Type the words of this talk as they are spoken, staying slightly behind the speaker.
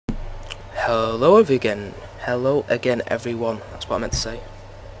Hello again everyone, that's what I meant to say.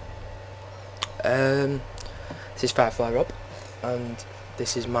 This is Firefly Rob, and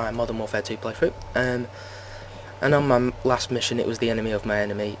this is my Modern Warfare 2 playthrough. And on my last mission, it was the enemy of my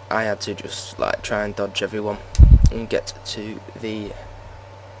enemy. I had to just like try and dodge everyone and get to the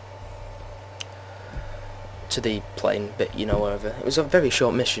plane bit, you know, wherever. It was a very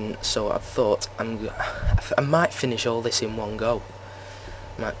short mission, so I thought I might finish all this in one go.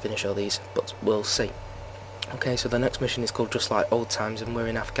 Might finish all these, but we'll see. Okay, so the next mission is called Just Like Old Times, and we're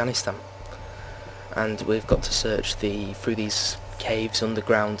in Afghanistan, and we've got to search through these caves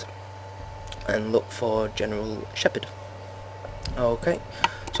underground and look for General Shepard. Okay,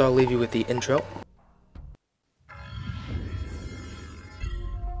 so I'll leave you with the intro.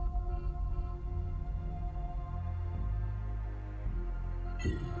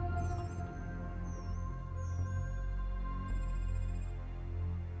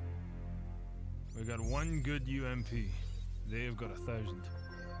 We got one good UMP. They've got 1,000.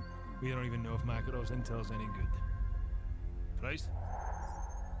 We don't even know if Makarov's intel's any good. Price?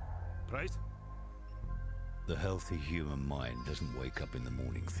 Price? The healthy human mind doesn't wake up in the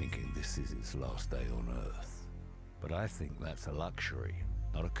morning thinking this is its last day on Earth. But I think that's a luxury,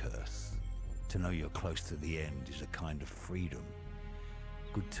 not a curse. To know you're close to the end is a kind of freedom.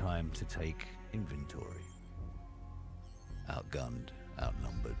 Good time to take inventory. Outgunned,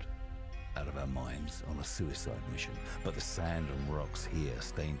 outnumbered, out of our minds on a suicide mission, but the sand and rocks here,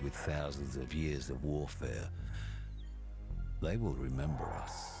 stained with thousands of years of warfare, they will remember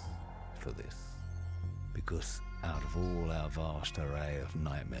us for this, because out of all our vast array of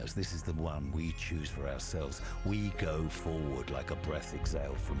nightmares, this is the one we choose for ourselves. We go forward like a breath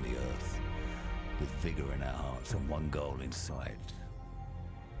exhaled from the earth, with vigor in our hearts and one goal in sight.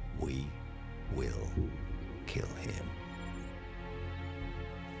 We will kill him.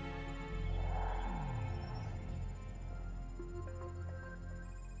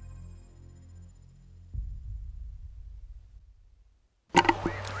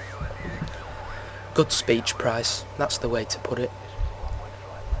 Good speech, Price. That's the way to put it.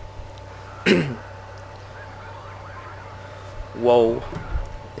 Whoa,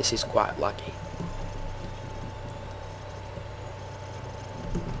 this is quite laggy.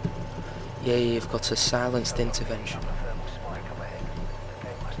 Yeah, you've got a silenced intervention.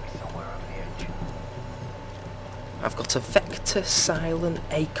 I've got a vector silent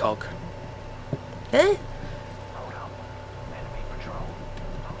acog. Eh?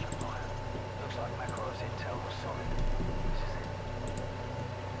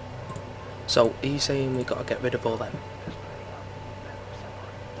 So, are you saying we got to get rid of all them?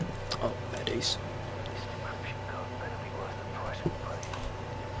 Oh, there it is.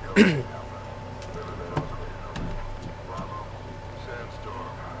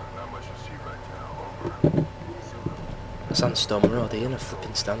 Sandstorm, we're already in a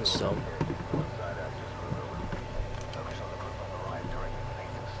flipping sandstorm.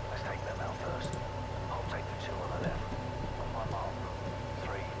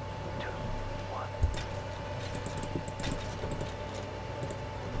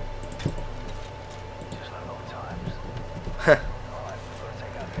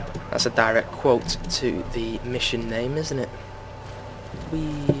 That's a direct quote to the mission name, isn't it?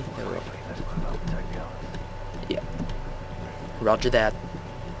 Yeah. Roger that.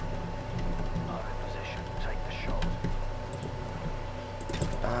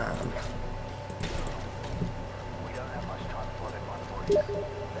 Bam.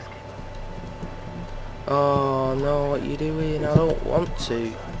 Oh no, what are you doing? I don't want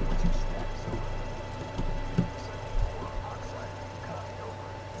to.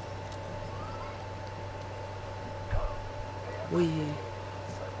 Wee.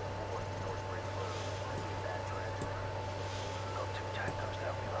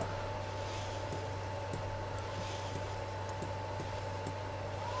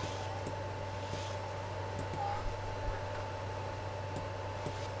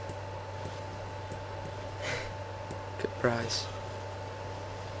 Good prize.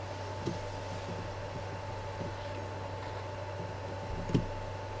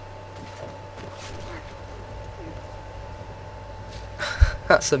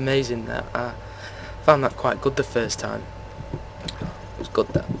 That's amazing. That I found that quite good the first time. It was good.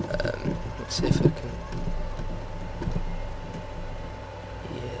 That let's see if I can.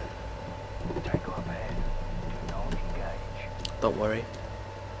 Yeah. Don't worry.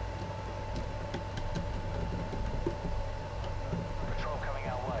 Patrol coming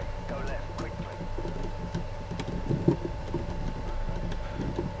our way. Go left quickly.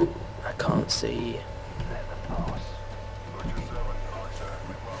 I can't see. Let them pass.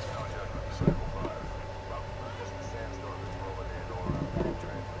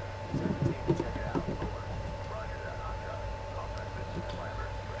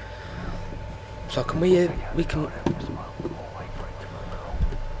 So can we can...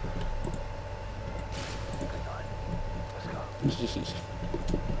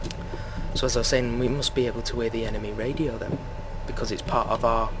 So as I was saying, we must be able to hear the enemy radio then, because it's part of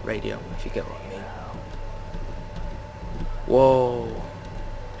our radio, if you get what I mean. Whoa.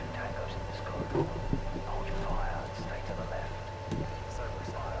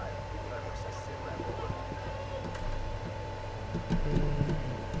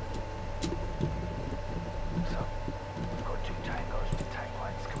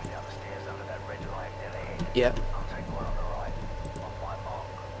 Yeah. I'll take one on the right. On my mark.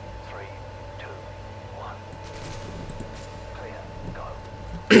 3, 2, 1. Clear. Go.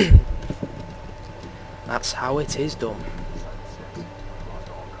 That's how it is done.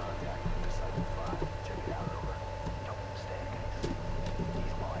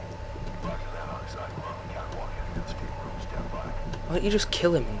 Why don't you just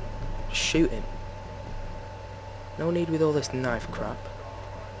kill him and shoot him? No need with all this knife crap.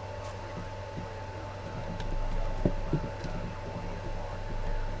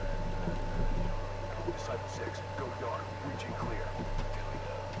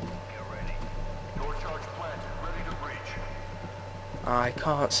 I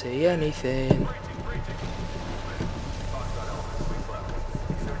can't see anything.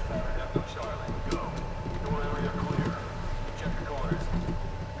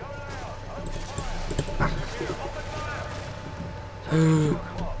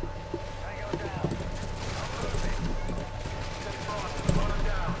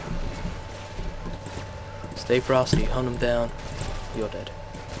 Stay frosty, hunt him down. You're dead.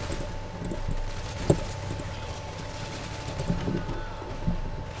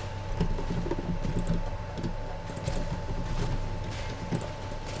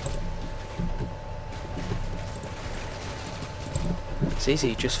 It's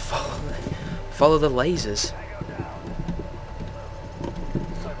easy, just follow the lasers.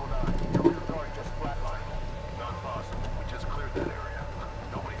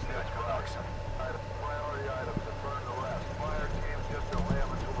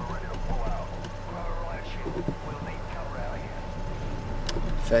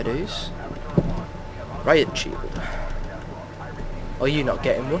 Fair dues. Riot shield. Oh, you not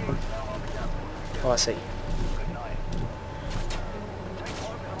getting one? Oh, I see.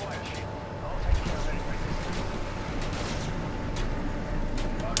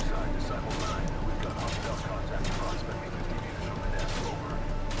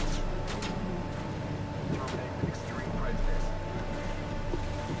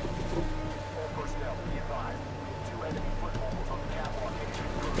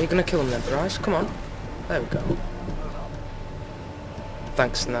 You're gonna kill him then, Bryce? Come on. There we go.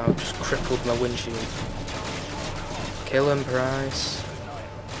 Thanks now, just crippled my windshield. Kill him, Bryce.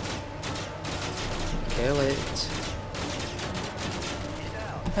 Kill it.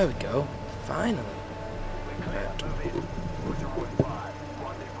 There we go. Finally. Right.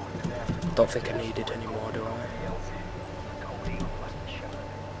 Don't think I needed any more, do I?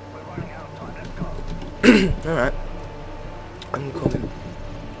 Alright. I'm coming.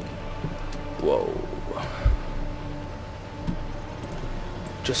 Whoa.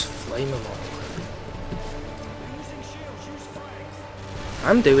 Just flame them all.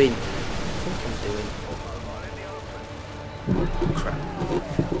 I'm doing. I think I'm doing. Crap.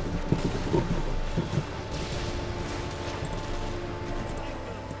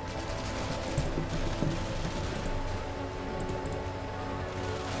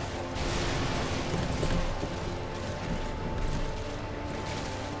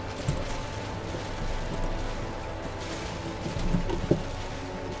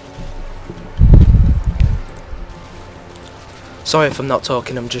 Sorry if I'm not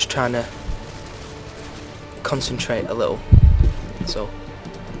talking, I'm just trying to concentrate a little. So,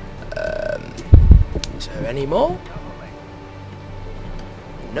 is there any more?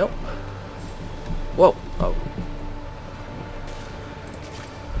 Nope. Whoa. Oh.